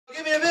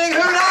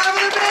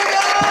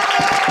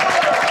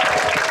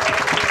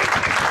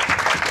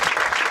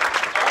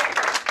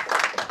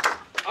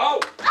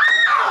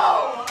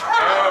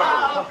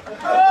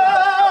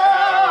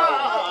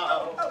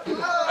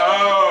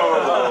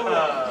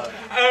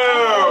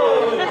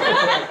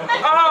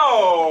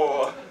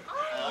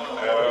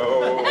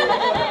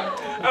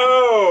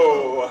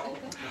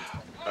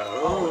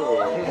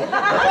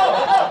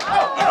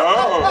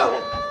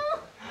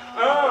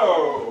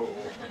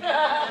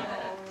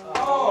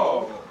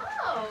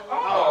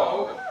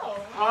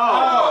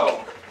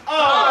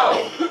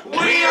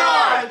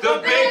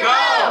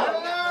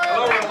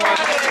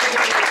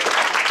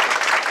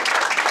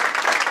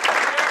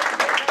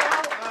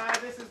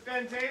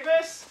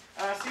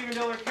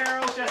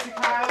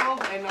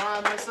And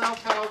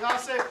myself,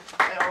 Gossett,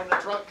 and the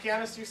drunk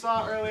pianist you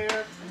saw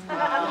earlier.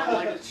 I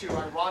like to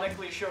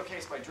ironically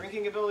showcase my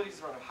drinking abilities in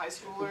front of high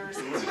schoolers.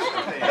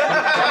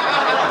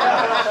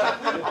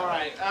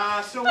 Alright,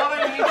 so what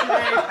I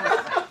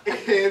need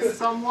today is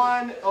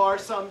someone or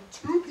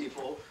two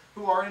people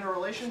who are in a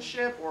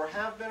relationship or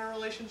have been in a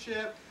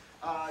relationship.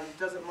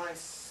 Doesn't mind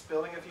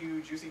spilling a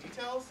few juicy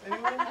details?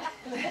 Anyone?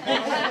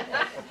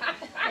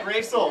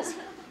 Brave souls.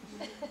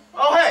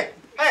 Oh, hey!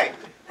 Hey!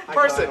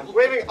 Person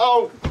waving.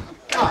 Oh,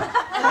 God.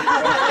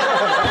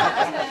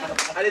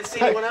 I didn't see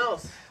anyone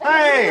else.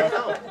 Hey!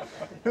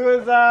 Who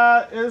is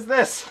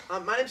this?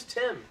 My name's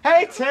Tim.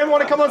 Hey, Tim,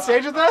 want to come on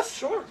stage with us?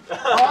 Sure.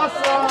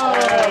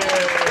 Awesome!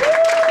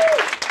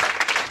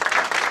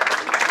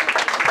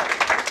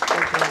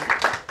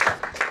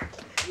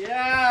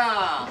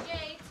 Yeah!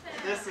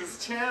 This is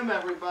Tim,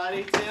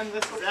 everybody. Tim,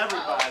 this is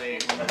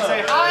everybody.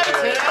 Say hi,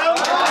 Tim!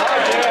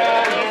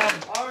 Hi.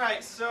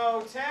 Alright,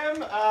 so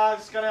Tim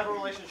is going to have a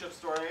relationship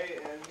story,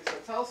 and he's going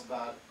to tell us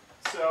about it.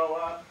 So,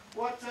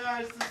 what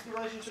is this the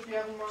relationship you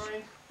have in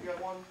mind? You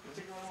have one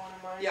particular one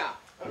in mind? Yeah.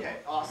 Okay,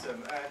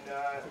 awesome. And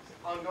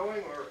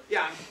ongoing, or?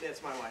 Yeah,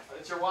 it's my wife.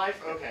 It's your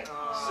wife? Okay.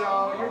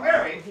 So, you're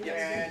married?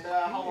 Yes. And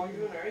how long have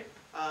you been married?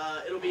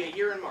 It'll be a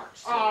year in March.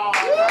 So.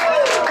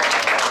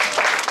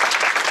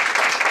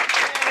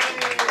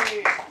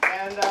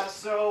 And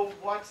so,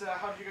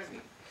 how did you guys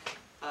meet?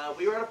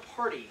 We were at a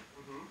party.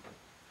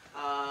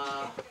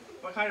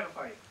 What kind of a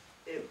party?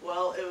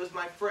 Well, it was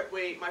my friend.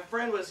 My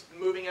friend was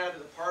moving out of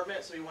his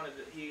apartment, so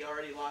he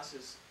already lost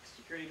his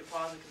security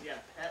deposit because he had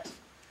a pet.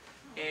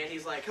 And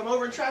he's like, "Come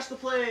over and trash the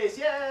place,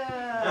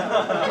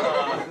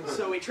 yeah!"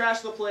 So we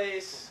trashed the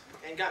place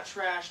and got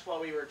trashed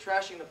while we were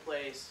trashing the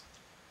place.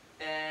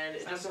 And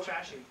it sounds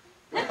trashy.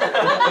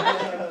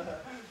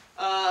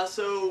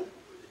 So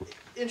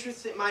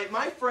interesting.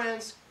 My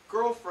friend's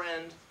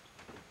girlfriend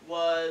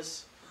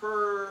was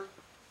her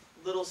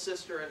little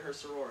sister in her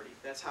sorority.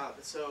 That's how.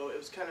 So it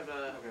was kind of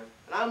a. Okay.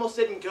 And I almost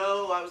didn't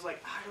go. I was like,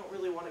 I don't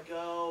really want to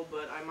go,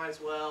 but I might as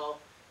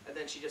well. And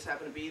then she just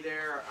happened to be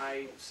there.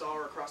 I saw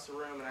her across the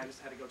room, and I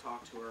just had to go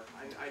talk to her.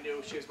 I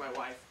knew she was my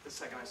wife the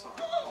second I saw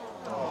her.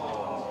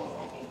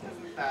 Oh,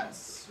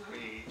 that's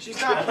sweet.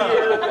 She's not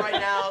here right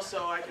now,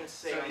 so I can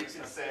say. So you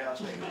can say it.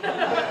 So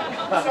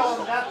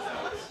on that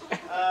note,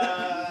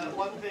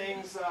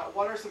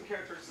 what are some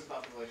characteristics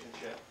about the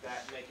relationship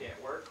that make it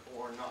work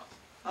or not?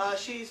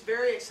 She's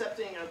very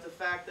accepting of the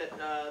fact that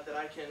that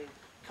I can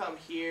come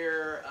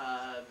here,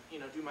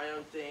 do my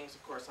own things.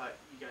 Of course,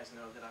 you guys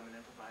know that I'm an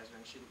improviser,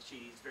 and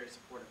she's very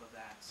supportive of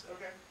that. So.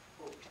 Okay,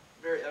 cool.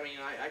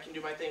 I can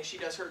do my thing. She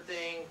does her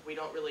thing. We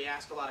don't really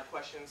ask a lot of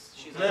questions.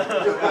 She's like, oh,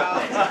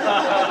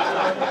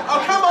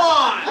 come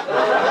on!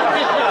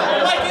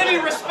 Like any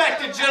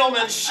respected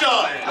gentleman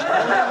should.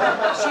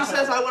 She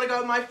says, I want to go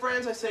with my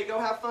friends. I say, go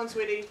have fun,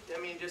 sweetie. I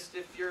mean, just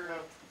if you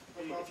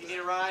need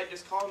a ride,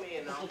 just call me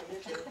and I'll come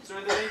get you. So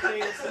are there any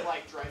things that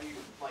drive you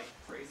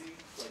crazy?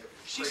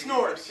 She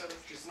snores.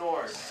 She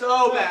snores.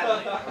 So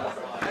badly.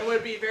 I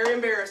would be very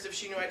embarrassed if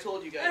she knew I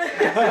told you guys.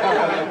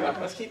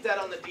 Let's keep that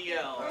on the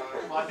DL.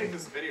 Well, I think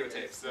this is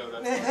videotaped, so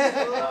that's.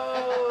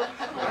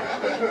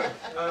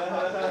 I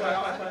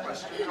have a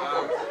question.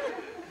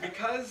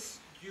 Because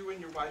you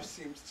and your wife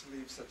seems to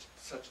lead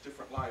such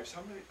different lives,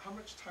 how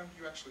much time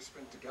do you actually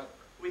spend together?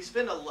 We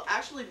spend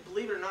actually,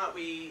 believe it or not,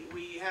 we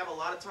have a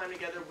lot of time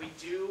together. We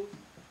do.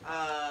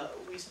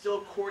 We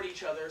still court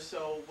each other,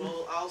 so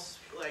I'll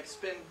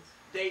spend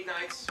date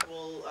nights.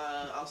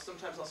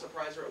 Sometimes I'll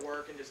surprise her at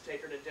work and just take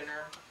her to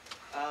dinner.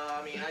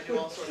 I mean, I do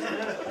all sorts of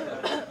things.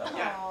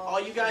 Yeah, all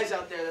you guys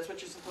out there, that's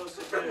what you're supposed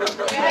to do.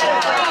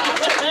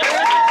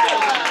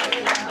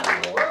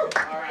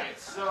 All right,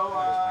 so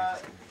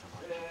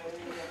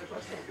any other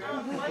questions?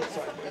 What is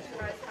something you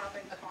guys have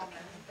in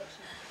common that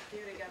you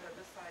do together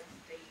besides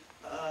date?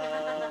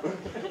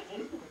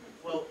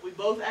 Well, we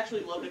both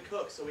actually love to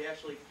cook, so we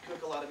actually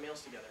cook a lot of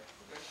meals together.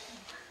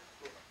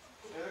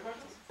 Any other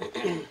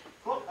questions?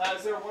 Cool.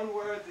 Is there one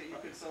word that you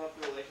could sum up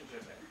the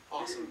relationship in?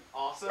 Awesome.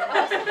 Awesome?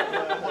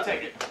 We'll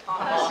take it.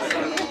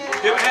 Awesome.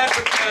 Give a hand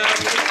for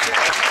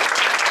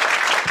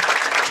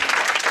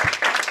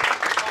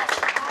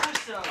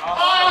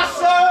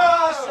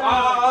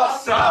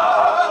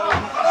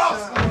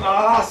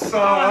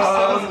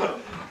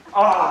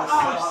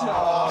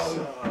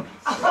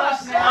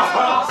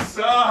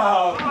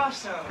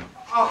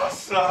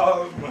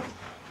Awesome.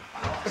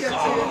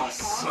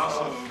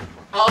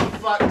 Oh,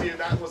 fuck, dude,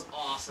 that was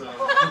awesome.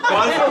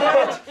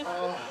 Wasn't it?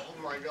 Oh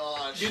my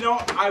gosh. You know,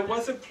 I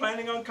wasn't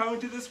planning on coming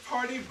to this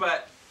party,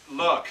 but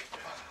look,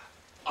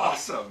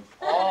 awesome.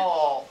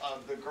 All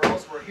of the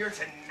girls were here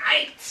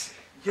tonight.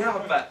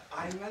 Yeah, but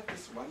I met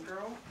this one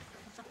girl.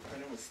 Her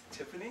name was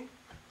Tiffany.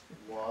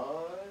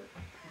 What?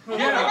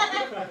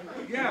 Yeah.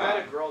 You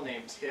met a girl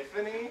named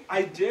Tiffany?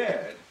 I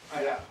did.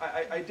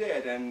 I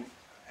did, and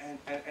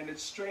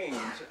it's strange.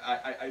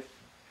 I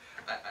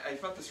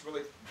felt this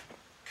really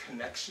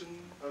connection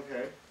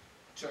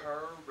to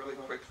her really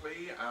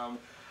quickly.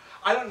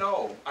 I don't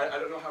know. I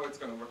don't know how it's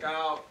going to work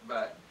out,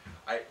 but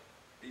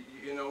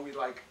you know, we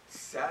like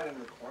sat in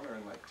the corner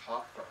and like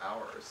talked for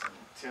hours. And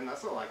Tim,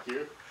 that's not like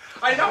you.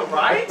 I know,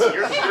 right?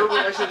 Your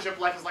relationship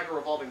life is like a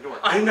revolving door.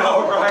 I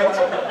know, right?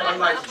 I'm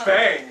like,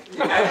 bang,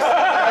 next,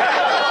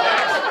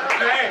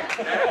 bang,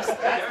 next.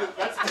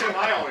 That's the Tim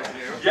I always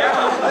knew.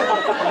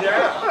 Yeah,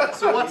 yeah.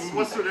 So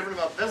what's so different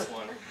about this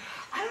one?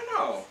 I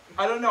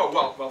don't know.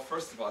 Well,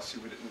 first of all, she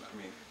wouldn't. I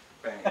mean,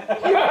 bang.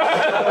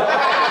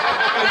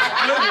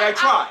 I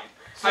tried.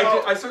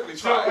 I certainly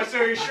tried.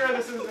 So you're sure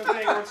this isn't the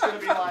thing where it's going to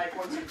be like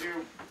once you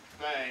do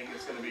bang,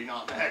 it's going to be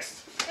not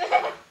next?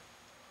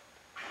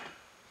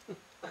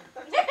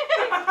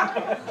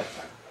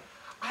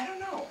 I don't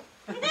know.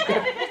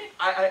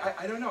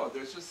 I don't know.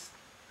 There's just,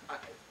 I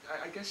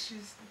guess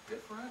she's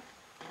different.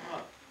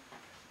 Huh.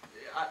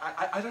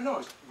 I don't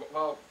know.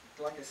 Well,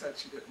 like I said,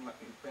 she didn't let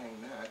me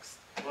bang next.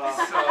 Well,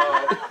 So,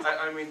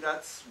 I mean,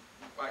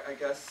 I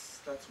guess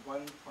that's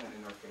one point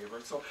in her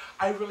favor. So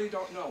I really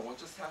don't know. We'll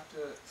just have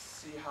to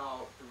see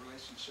how the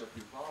relationship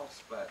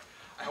evolves. But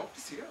I hope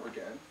to see her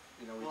again.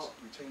 You know, we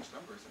changed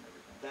numbers and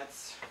everything.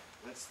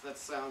 that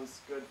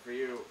sounds good for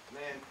you,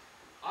 man.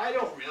 I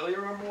don't really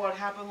remember what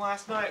happened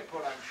last night,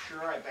 but I'm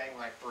sure I banged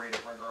like 3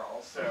 different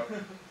girls. So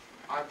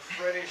I'm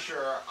pretty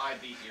sure I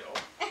beat you.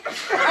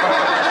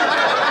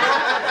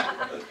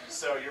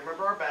 So you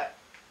remember our bet?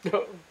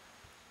 You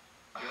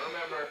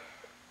remember?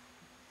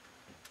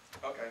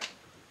 Okay.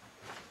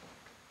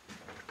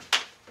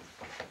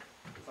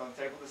 It's on the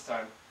table this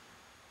time.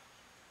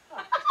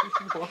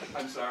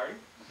 I'm sorry.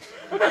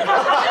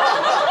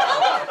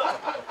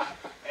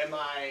 Am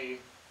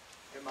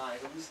I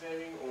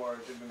hallucinating, or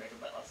did we make a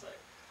bet last night?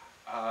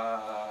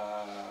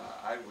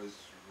 I was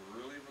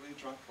really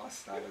drunk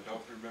last night. I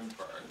don't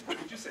remember.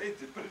 Did you say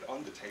to put it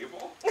on the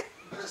table?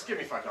 Just give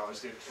me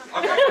 $5, dude.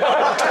 Okay.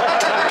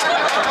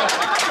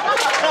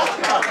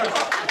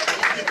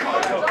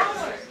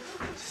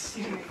 Just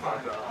give me $5.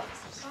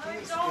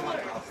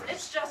 $5.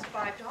 It's just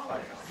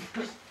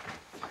 $5.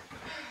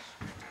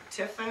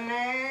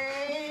 Tiffany,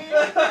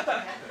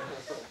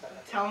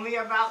 tell me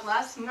about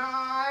last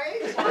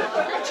night.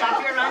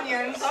 Chop your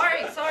onions.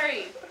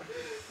 Sorry.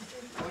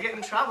 We'll get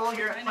in trouble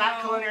here at Platt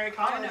Culinary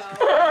College.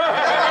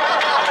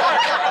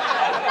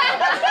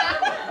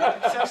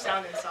 So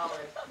sounding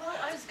solid. Well,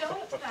 I was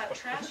going to that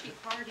trashy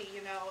party,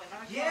 you know, and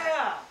I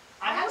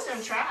I had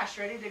some trash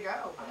ready to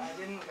go, but I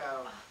didn't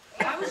go.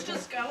 I was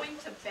just going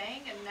to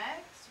bang and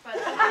next, but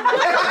and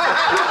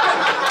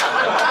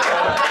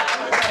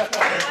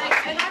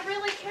I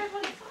really cared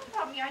what he thought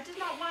about me. I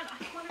didn't want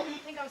him to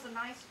think I was a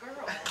nice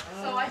girl,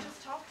 so I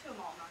just talked to him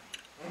all night.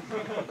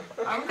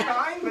 I'm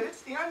fine, but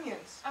it's the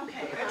onions.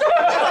 Okay.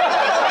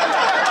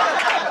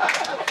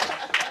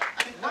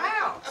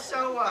 Wow.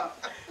 So,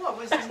 what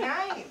was his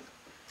name?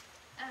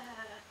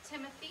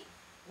 Timothy.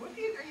 Are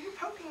you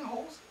poking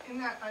holes in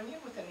that onion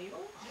with a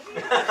needle?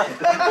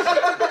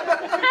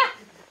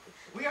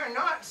 We are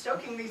not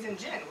soaking these in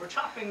gin. We're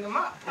chopping them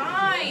up.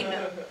 Fine.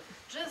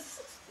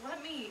 Just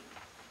let me.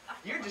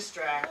 You're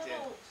distracted. A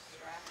little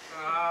distracted.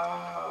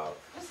 Oh.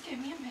 Just give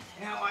me a minute.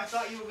 Now, I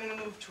thought you were going to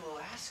move to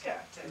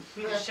Alaska to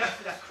be the chef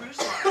for that cruise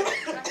line.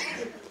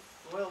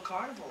 Royal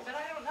Carnival. But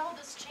I don't know.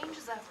 This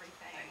changes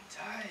everything. It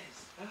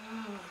does.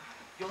 Oh.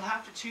 You'll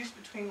have to choose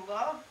between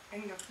love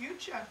and your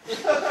future.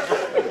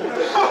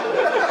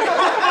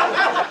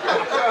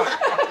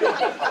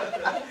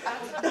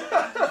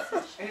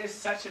 It is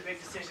such a big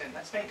decision.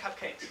 Let's make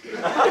cupcakes.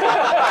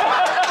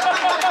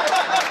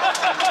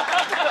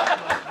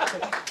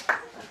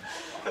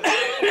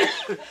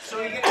 So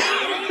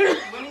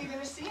when are you going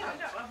to see him?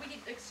 We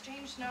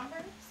exchanged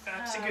numbers.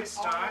 That's a good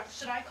start.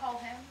 Should I call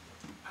him?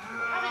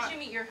 How did you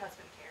meet your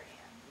husband, Carrie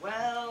Ann?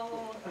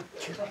 Well,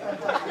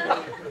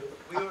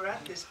 we were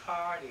at this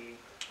party.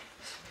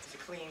 It's a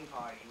clean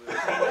party. We were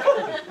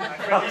cleaning. My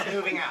friend was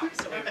moving out,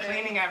 so we were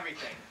cleaning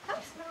everything.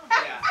 That's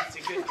nice. Yeah, it's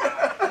a good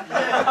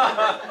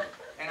guy.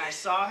 And I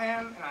saw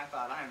him, and I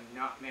thought, I am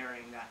not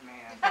marrying that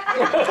man.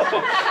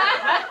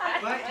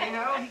 But, you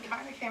know, he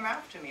kind of came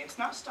after me. It's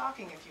not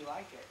stalking if you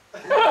like it.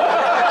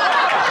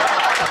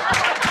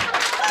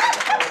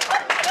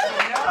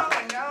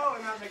 I know,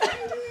 and I was like,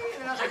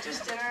 and I was like,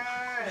 just dinner.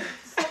 And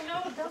So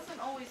no doesn't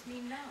always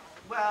mean no.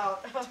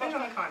 well, it depends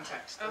on the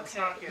context. It's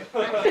not good.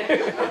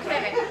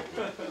 Okay.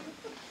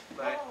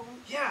 But,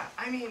 yeah,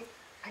 I mean,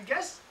 I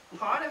guess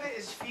part of it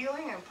is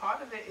feeling, and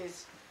part of it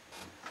is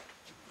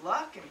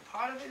luck, and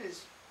part of it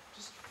is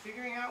just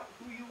figuring out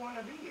who you want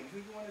to be and who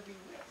you want to be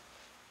with.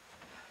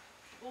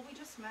 Well, we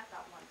just met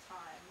that one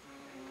time.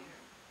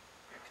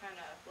 You're kind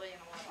of laying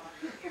a lot on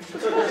me here.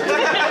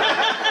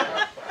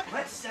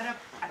 Let's set up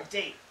a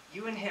date,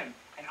 you and him,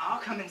 and I'll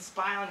come and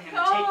spy on him and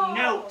No. take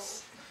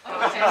notes.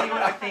 I'll Okay. tell you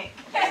what I think.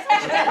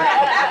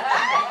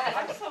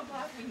 I'm so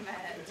glad we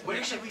met.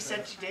 Where should we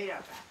set your date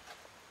up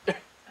at?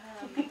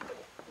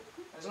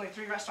 There's only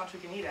 3 restaurants we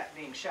can eat at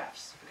being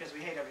chefs, because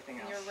we hate everything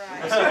else. You're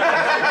right.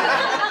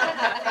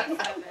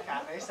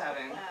 Cafe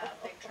 7.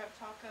 Big Truck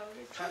Tacos.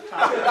 Big Truck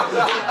Tacos.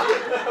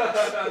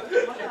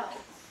 What else?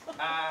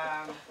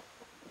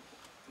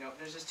 No,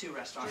 there's just 2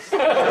 restaurants.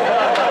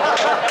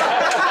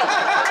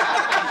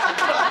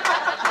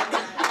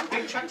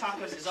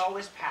 Tacos is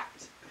always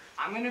packed.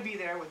 I'm gonna be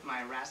there with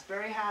my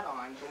raspberry hat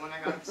on, the one I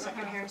got at the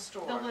secondhand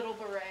store. The little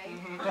beret.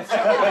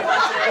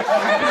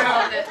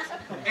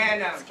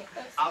 And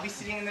I'll be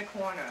sitting in the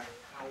corner.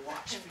 I'll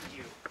watch for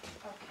you.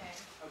 Okay.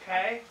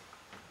 Okay?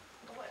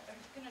 What, are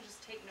you gonna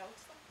just take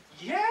notes?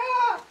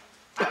 Yeah!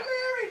 I'm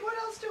married. What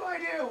else do I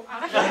do? All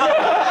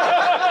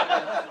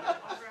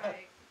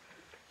right.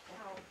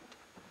 Well,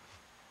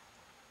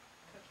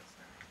 cookies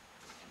are.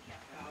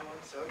 Yeah. Oh,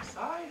 I'm so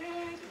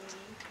excited.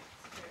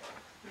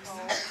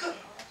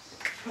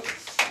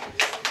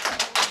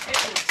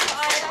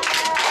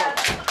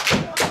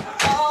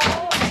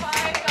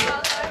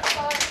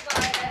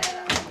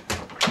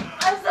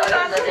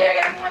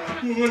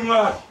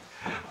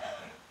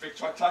 Big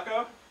truck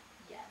taco?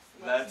 Yes.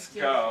 Let's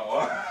do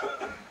go.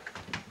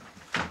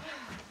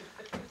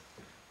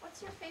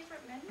 What's your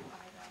favorite menu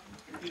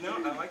item? You know,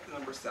 I like the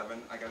number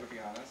 7, I gotta be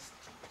honest.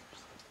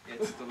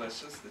 It's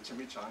delicious. The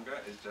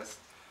chimichanga is just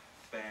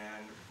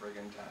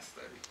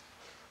fan-friggin-tastic.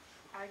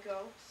 I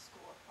go to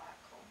school at Black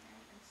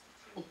Culinary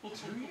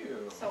Institute. Do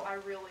you? So I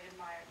really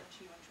admire that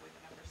you enjoy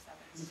the number 7.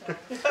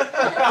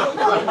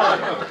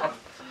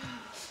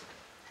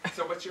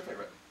 So So what's your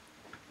favorite?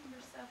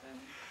 number 7.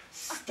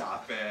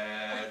 Stop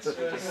it.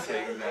 You're just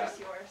saying that. Where's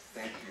yours?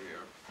 Thank you.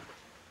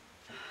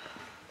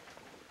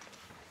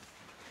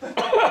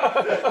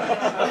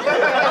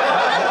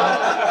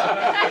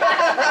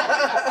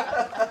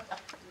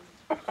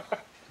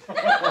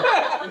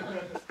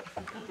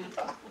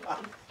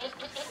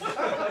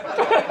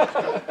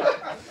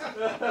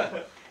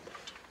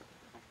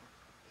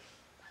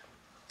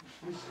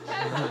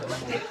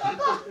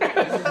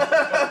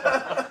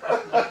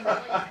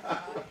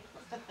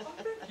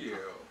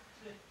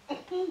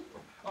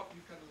 Oh,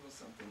 you've got a little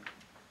something.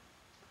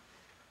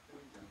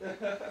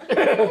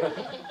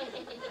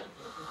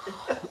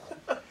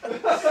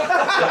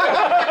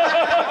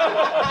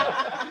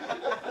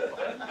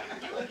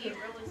 You eat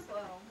really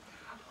slow.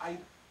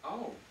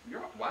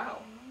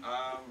 Wow.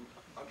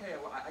 Okay,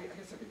 well, I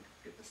guess I could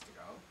get this to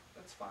go.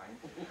 That's fine.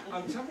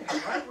 Tell me,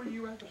 why were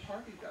you at the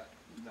party that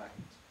night?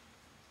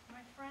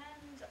 My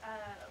friend,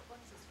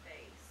 what's his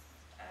face?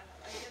 I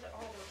get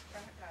all those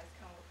frat guys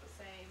kind of look the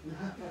same.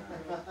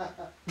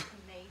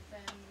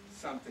 Nathan.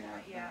 Something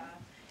like that. Yeah.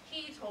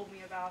 He told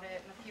me about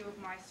it, and a few of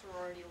my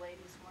sorority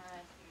ladies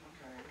went.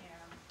 Okay.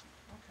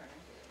 Yeah. Okay.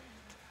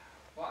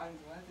 Well, I'm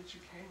glad that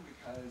you came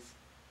because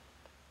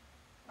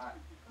Glad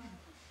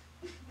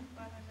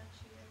I met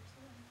you there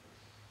too.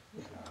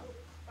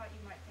 Thought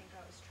you might think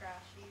I was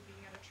trashy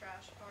being at a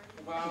trash party.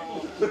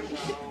 well, no,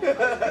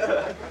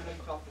 I kind of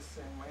felt the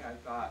same way. I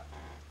thought,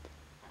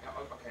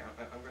 okay,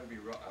 I'm going to be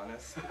real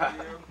honest with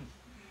you.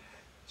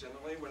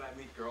 Generally, when I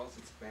meet girls,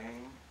 it's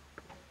bang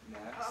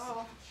next.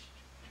 Oh.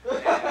 I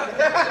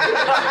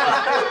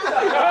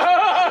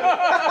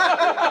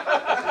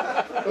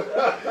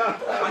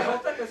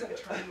hope that doesn't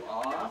turn you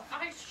off.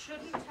 I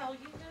shouldn't tell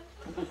you this.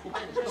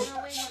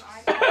 Generally, when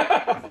I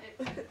talk,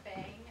 it's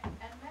bang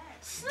and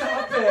next.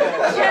 Stop it!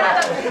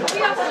 Yes, we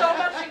have so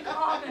much in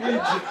common. We do.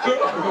 Oh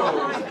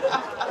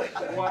my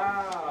God.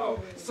 Wow.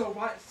 So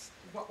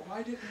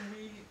why didn't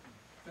we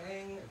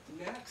bang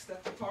next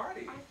at the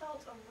party? I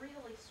felt a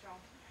really strong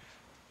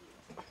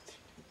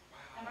connection with you.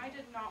 And I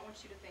did not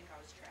want you to think I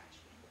was trashy.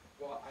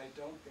 Well, I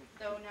don't think.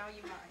 Though now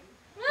you might.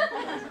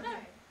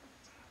 Okay.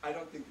 I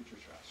don't think that you're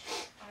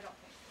trash. I don't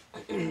think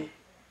so.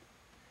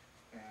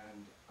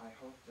 And I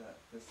hope that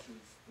this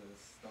is the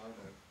start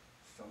of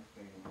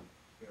something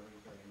very,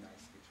 very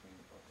nice between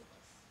the both of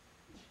us.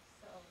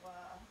 So,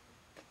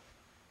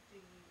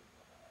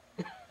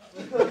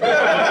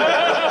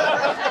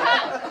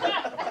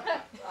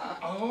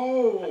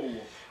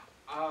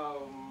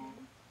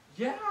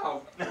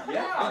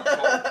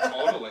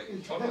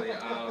 Totally.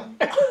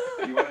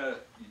 You wanna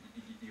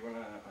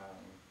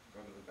go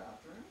to the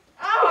bathroom?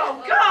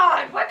 Oh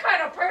God! What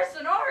kind of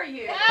person are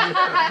you?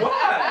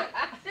 What?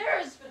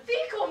 There's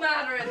fecal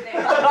matter in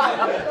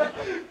there.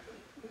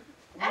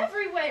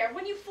 Everywhere.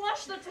 When you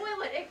flush the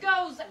toilet, it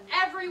goes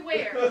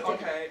everywhere.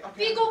 Okay.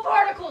 Fecal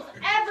particles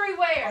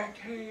everywhere.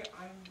 Okay,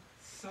 I'm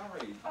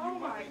sorry. Oh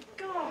my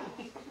God.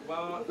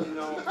 Well,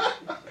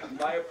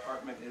 my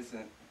apartment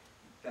isn't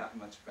that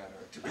much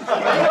better, to be you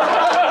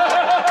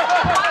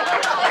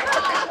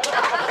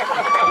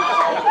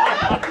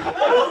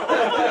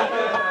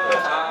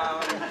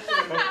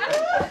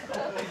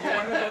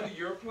want to go to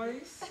your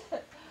place?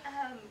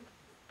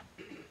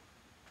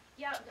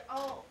 Yeah,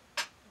 I'll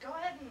go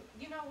ahead and,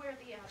 you know where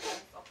the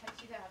address, I'll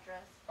text you the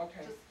address.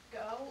 Okay. Just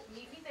go,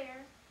 meet me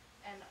there,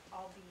 and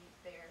I'll be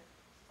there.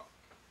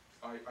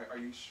 Are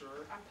you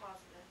sure? I'm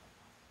positive.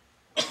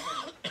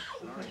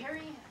 All right. Carry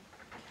in.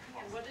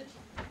 And what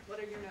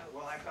are your notes?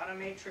 Well, I've got a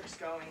matrix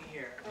going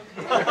here.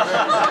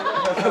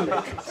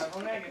 Okay.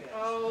 Several negatives.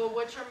 Oh,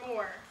 which are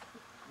more?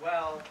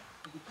 Well,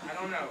 I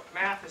don't know.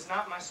 Math is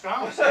not my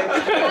strong suit.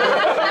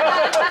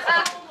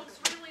 That one looks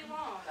really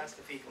long. That's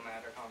the fecal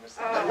matter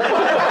conversation.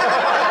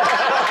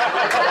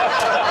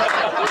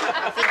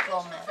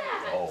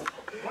 Oh.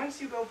 Once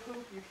you go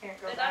poop, you can't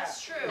go back.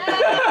 That's true.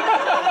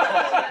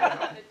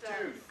 It does.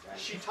 Dude,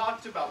 she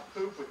talked about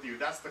poop with you.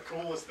 That's the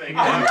coolest thing.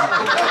 I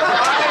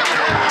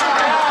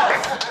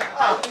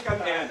think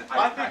I'm in.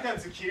 I think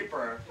that's a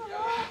keeper.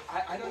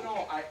 I don't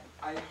know. I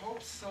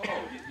hope so.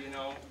 You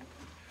know,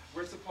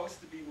 we're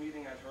supposed to be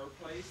meeting at her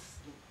place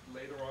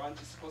later on.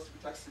 She's supposed to be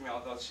texting me,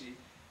 although she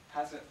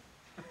hasn't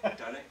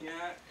done it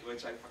yet,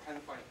 which I kind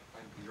of find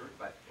weird.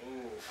 But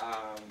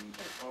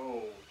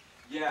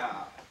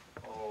yeah.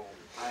 Oh,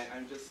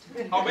 I'm just.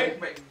 Oh wait.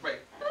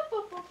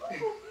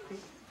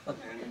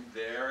 And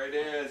there it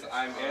is.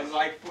 I'm in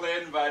like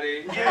Flynn,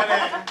 buddy. Get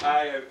it.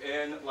 I am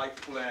in like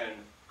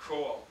Flynn.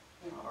 Cool.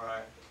 All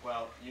right.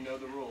 Well, you know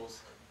the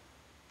rules.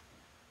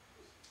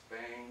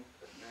 Bang.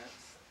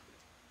 Next.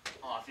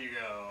 Off you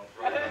go.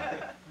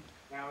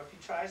 Now, if he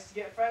tries to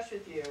get fresh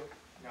with you,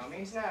 no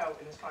means no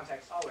in this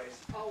context,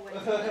 always. Always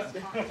in this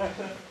context.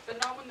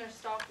 But not when they're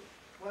stalking.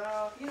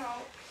 Well, you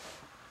know,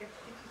 if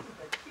you think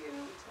they're cute,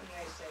 and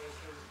they say,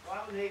 why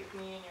don't you date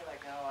with me? And you're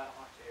like, no, I don't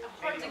want to.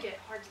 Hard to get.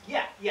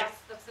 Yeah.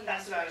 That's the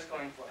That's next what I was one.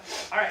 going for.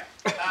 All right.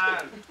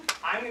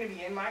 I'm going to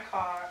be in my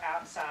car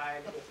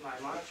outside with my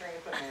monitoring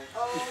equipment. Oh,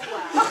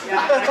 wow.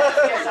 Yeah, I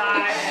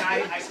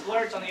CSI, and I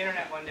splurged on the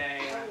internet one day.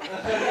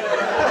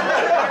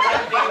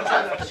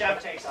 Until the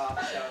chef takes off.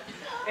 So,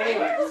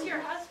 anyway. Where's your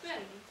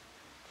husband?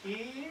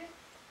 He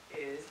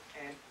is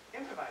an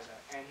improviser,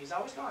 and he's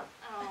always gone.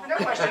 Oh. No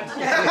questions.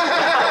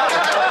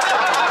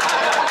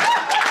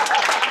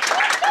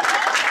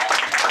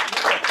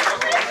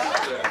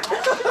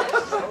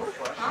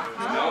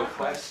 No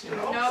question.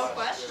 No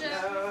question.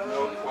 No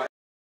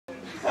question.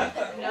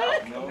 No.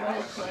 No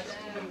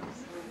question.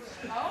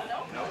 Oh, no.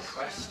 No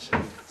question.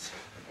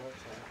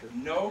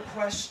 No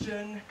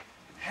question.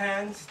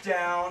 Hands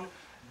down,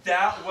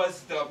 that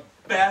was the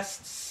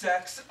best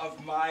sex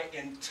of my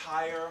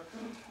entire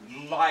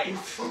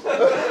life.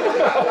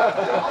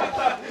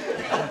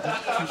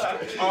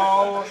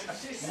 Oh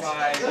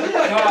my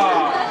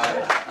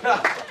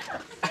God.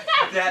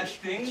 That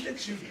thing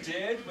that you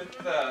did with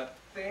the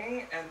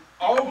thing, and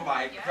oh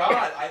my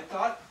God, I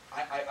thought,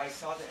 I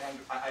saw the hand,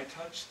 I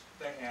touched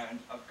the hand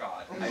of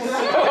God.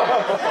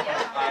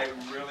 I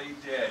really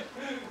did.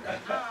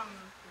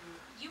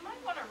 You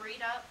might want to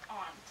read up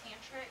on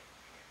tantric.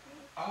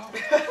 Oh.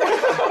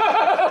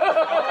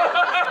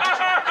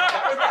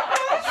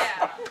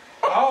 Yeah.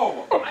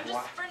 Oh. I'm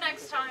just for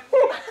next time.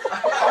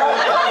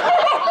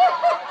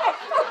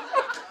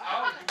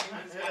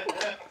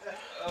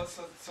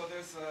 So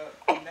there's a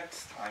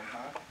next time,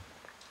 huh?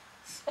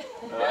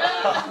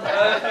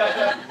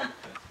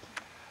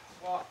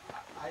 Well,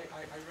 I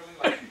really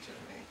like you,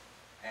 Tiffany.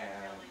 I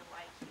really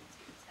like you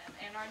too, Tim.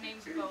 And our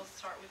names both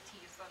start with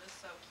T's. That is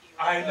so cute.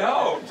 I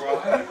know,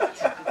 right?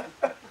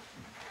 Yeah.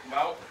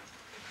 Well,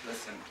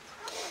 listen.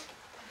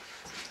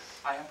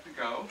 I have to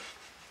go.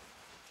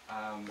 I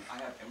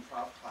have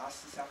improv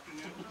class this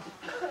afternoon.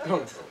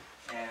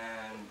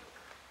 And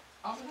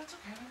oh, that's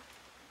okay.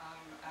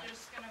 You're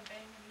just gonna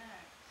bang your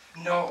neck.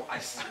 No, I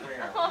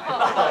swear.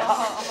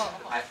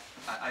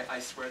 I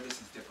swear this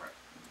is different.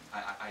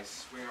 I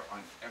swear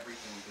on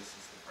everything this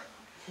is different.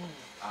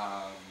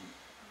 I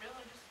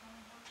really just want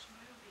to watch a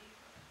movie.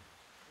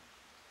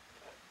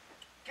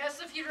 Guess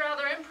if you'd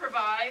rather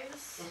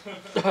improvise,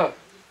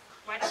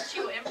 why don't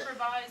you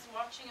improvise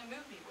watching a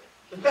movie with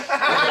me?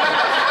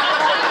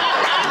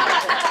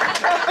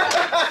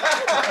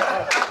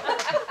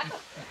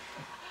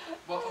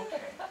 Well,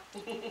 okay.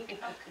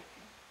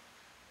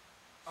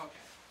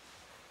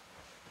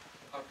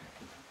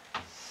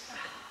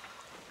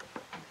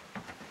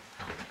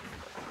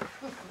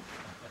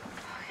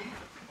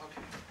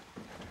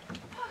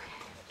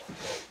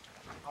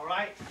 All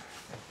right.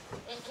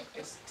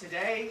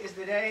 Today is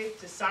the day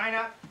to sign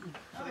up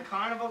for the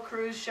Carnival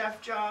Cruise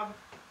chef job,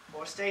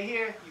 or stay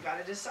here. You got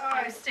to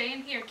decide. I'm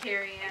staying here,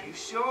 Carrie Ann. You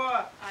sure?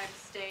 I'm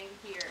staying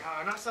here.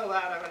 Not so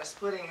loud. I've got a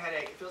splitting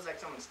headache. It feels like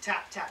someone's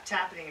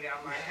tapping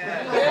down my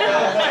head.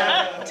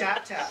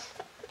 Tap.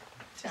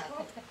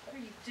 What were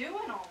you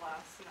doing all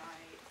last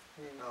night?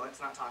 No, let's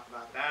not talk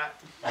about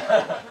that.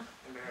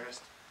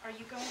 Embarrassed. Are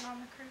you going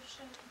on the cruise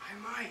ship I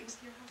might.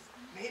 with your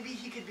husband? Maybe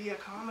he could be a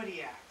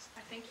comedy act.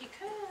 I think you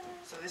could.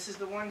 So this is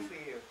the one for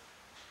you.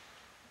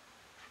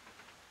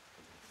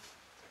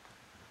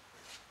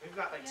 We've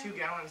got like 2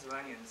 gallons of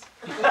onions.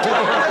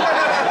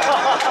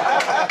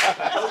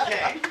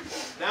 Okay,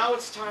 now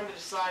it's time to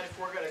decide if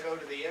we're going to go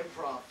to the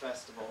improv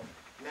festival.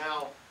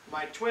 Now,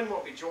 my twin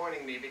won't be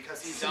joining me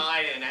because he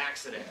died in an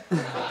accident.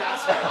 But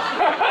that's fine.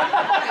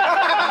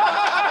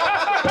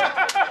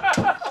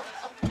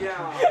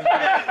 Yeah.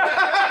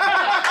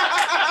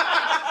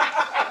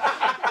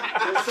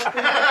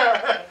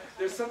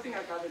 There's something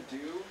I gotta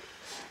do.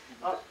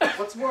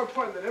 What's more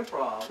important than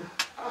improv?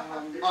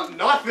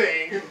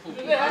 Nothing!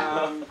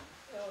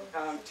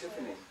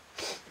 Tiffany.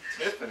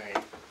 Tiffany?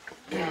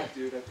 Yeah,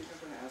 dude, I think I'm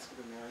gonna ask her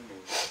to marry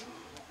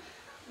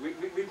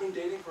me. We've been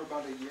dating for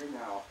about a year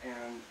now,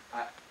 and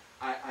I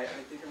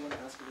think I'm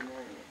gonna ask her to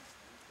marry me.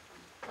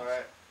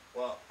 Alright,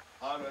 well,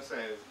 all I'm gonna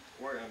say is,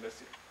 we're gonna miss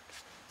you.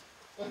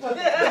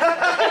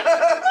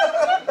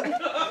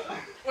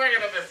 We're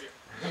gonna miss you.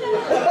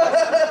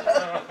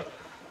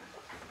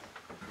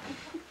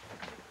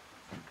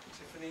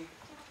 Tiffany?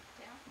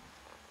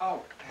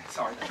 Oh,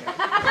 sorry.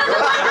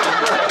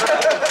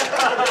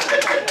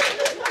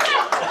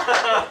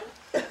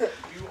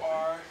 You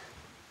are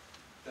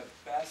the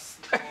best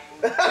thing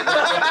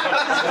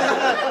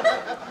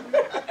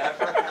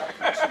ever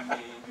happened to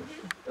me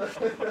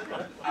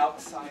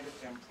outside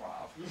of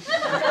improv.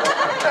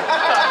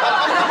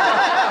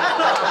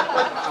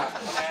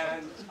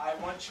 And I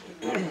want you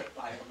to know that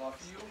I love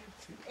you.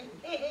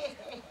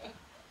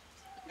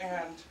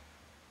 And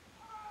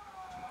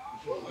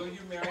will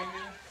you marry me?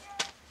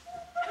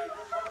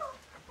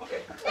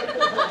 Okay.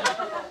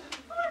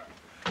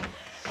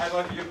 I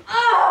love you.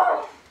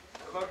 I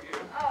love you.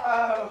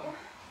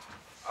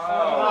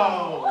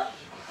 Oh.